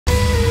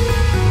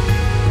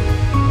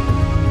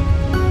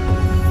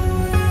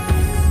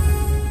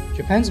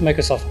Japan's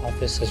Microsoft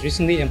Office has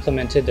recently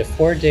implemented the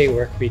 4-day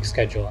work-week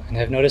schedule and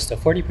have noticed a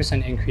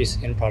 40% increase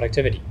in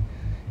productivity.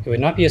 It would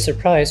not be a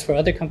surprise for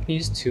other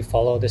companies to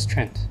follow this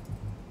trend.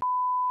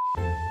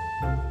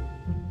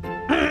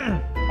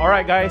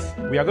 Alright guys,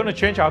 we are going to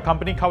change our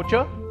company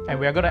culture and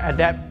we are going to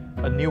adapt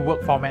a new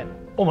work format.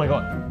 Oh my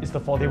god, it's the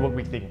 4-day work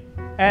week thing.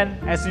 And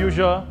as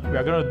usual, we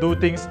are going to do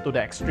things to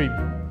the extreme.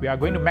 We are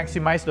going to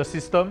maximize the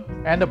system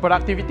and the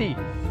productivity.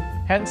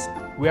 Hence,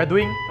 we are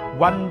doing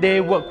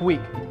 1-day work week.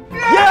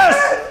 Yes!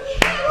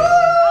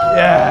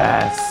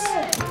 Yes!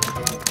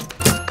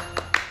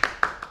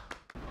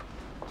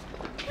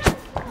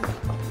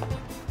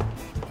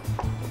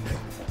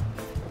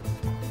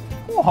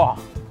 Wow!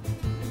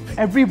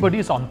 Everybody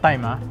is on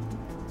time, huh?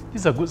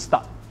 This is a good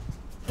start.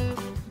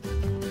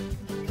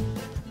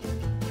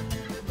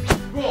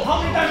 Bro,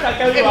 how many times I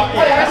tell you?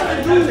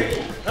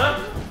 Huh?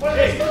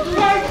 Hey,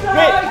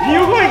 wait, you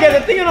go and get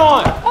the thing or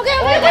not? Okay,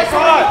 oh my god!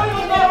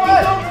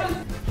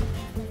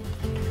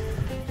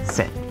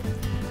 Set.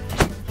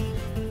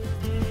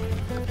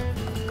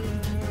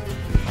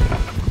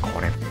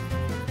 Correct.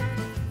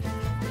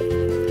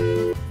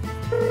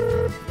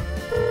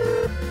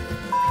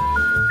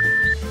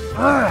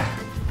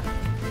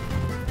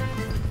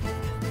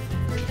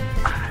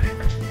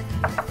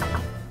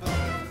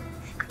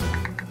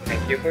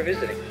 Thank you for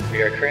visiting.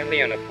 We are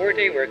currently on a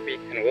 4-day work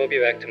week and we'll be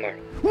back tomorrow.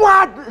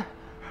 What?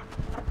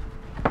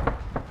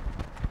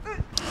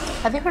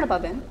 Have you heard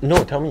about Ben?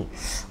 No, tell me.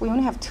 We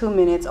only have 2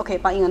 minutes. Okay,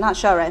 but in a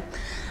nutshell, right?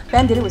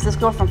 Ben did it with this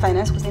girl from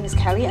finance whose name is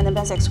Kelly, and then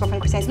Ben's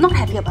ex-girlfriend Chrysan is not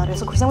happy about it.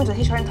 So Chrysan went to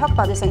HR and talked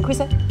about this, and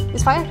Chrysan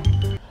is fired.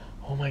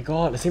 Oh my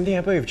god, the same thing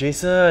happened with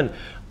Jason.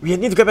 We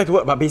need to get back to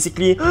work, but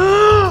basically...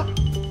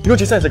 You know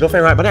Jason has a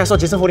girlfriend, right? But then I saw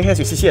Jason holding hands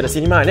with CC at the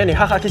cinema, and then they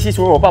haha kiss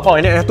through Pao,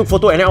 and then I took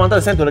photo and then I wanted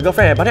to send to the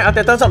girlfriend. But then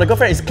it turns out the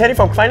girlfriend is Kelly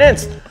from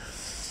finance.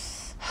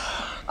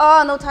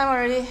 Oh, no time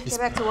already. Get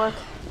back to work.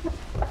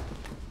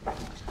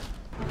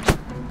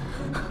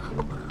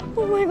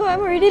 Oh my god, I'm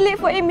already late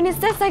for 8 minutes.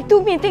 That's like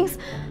 2 meetings.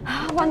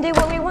 1-day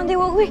work week, 1-day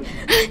work week.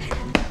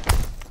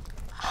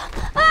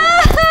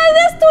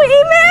 There's 2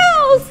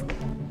 emails!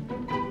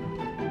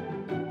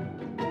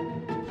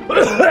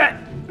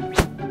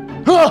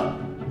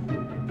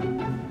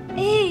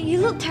 Hey, you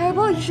look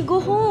terrible. You should go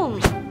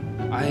home.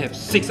 I have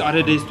 6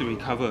 other days to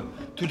recover.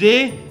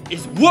 Today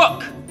is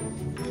work!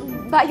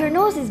 But your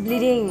nose is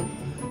bleeding.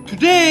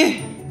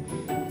 Today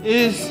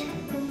is...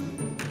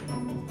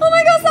 Oh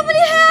my god, somebody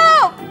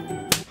help!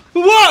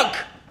 work!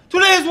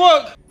 Today is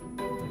work!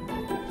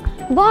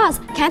 Boss,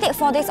 can I take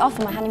 4 days off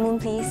for my honeymoon,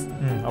 please?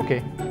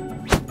 Okay.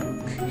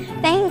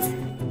 Thanks.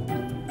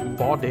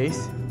 4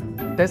 days?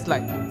 That's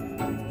like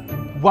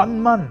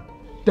 1 month.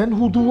 Then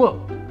who do work?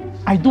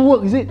 I do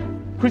work, is it?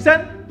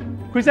 Chrysan?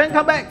 Chrysan,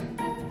 come back!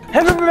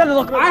 Have you prepared the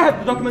document? I have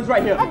the documents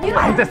right here. I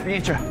have the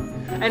signature.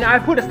 And I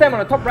put a stamp on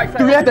the top right side.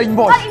 Do we have the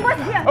invoice? What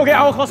invoice here? Okay,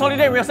 I will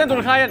consolidate. We will send to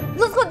the client.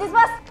 Looks good,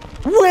 disperse.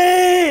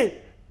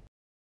 Wait!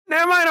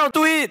 Never mind, I'll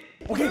do it.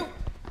 Okay.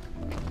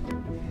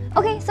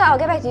 Okay, so I'll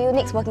get back to you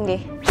next working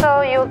day.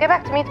 So you'll get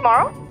back to me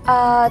tomorrow?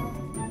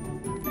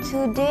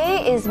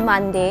 Today is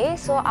Monday,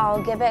 so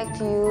I'll get back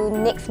to you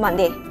next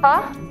Monday.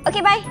 Huh?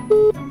 Okay, bye.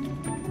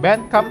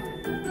 Ben, come.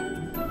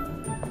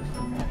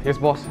 Yes,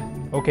 boss.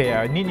 Okay,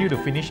 I need you to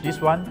finish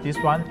this one,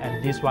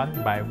 and this one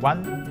by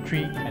 1,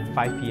 3, and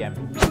 5 p.m.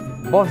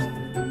 Boss,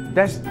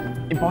 that's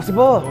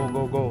impossible.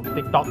 Go.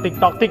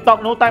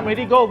 Tick-tock. No time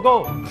already. Go.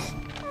 Go.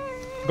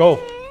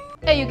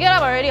 Hey, you get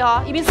up already,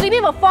 huh? You've been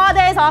sleeping for 4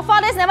 days, huh? 4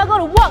 days never go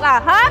to work,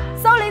 huh?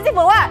 So lazy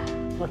for what?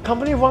 My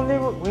company 1-day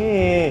work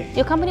week.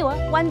 Your company what?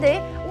 1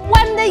 day?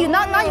 1 day you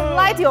now you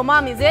lie to your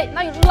mom, is it?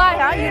 Now you lie,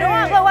 huh? You don't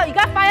want to go work, you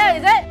got fired,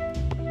 is it?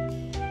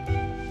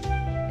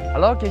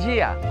 Hello,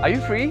 KG, are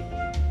you free?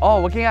 Oh,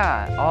 working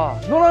Oh,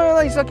 no,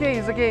 it's okay.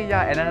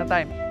 Yeah, another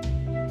time.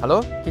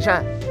 Hello,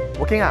 Kishan,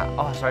 working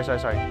Oh, sorry.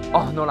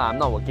 Oh, no I'm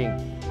not working.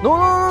 No,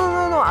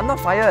 I'm not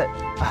fired.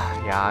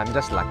 Yeah, I'm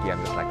just lucky.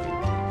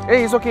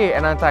 Hey, it's okay,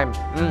 another time.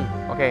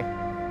 Okay,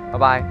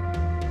 bye-bye.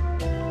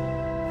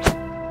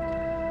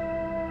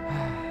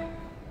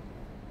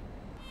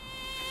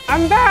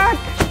 I'm back!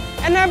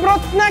 And I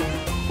brought snacks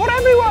for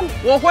everyone!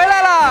 我回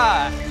来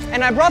了!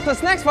 And I brought the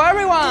snacks for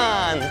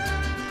everyone!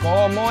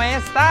 ¿Cómo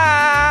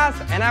estás?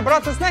 And I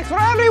brought the snacks for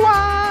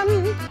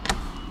everyone!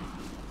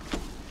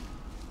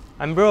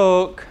 I'm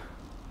broke.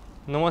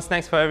 No more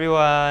snacks for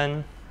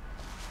everyone.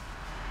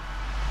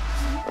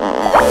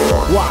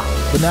 Wow,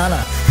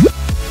 banana.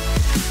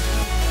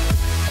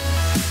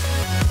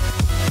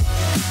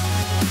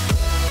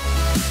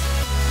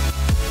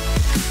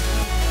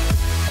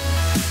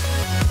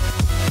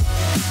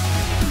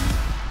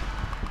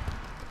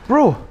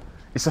 Bro,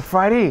 it's a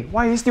Friday.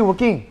 Why are you still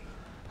working?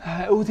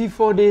 I OT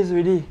 4 days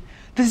already.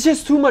 There's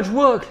just too much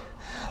work.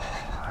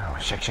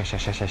 Shake.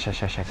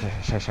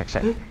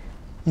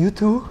 You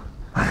too?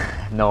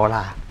 No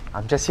lah.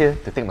 I'm just here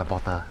to take my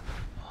bottle.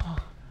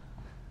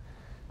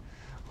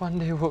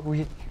 1-day work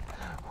week.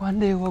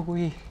 1-day work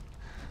week.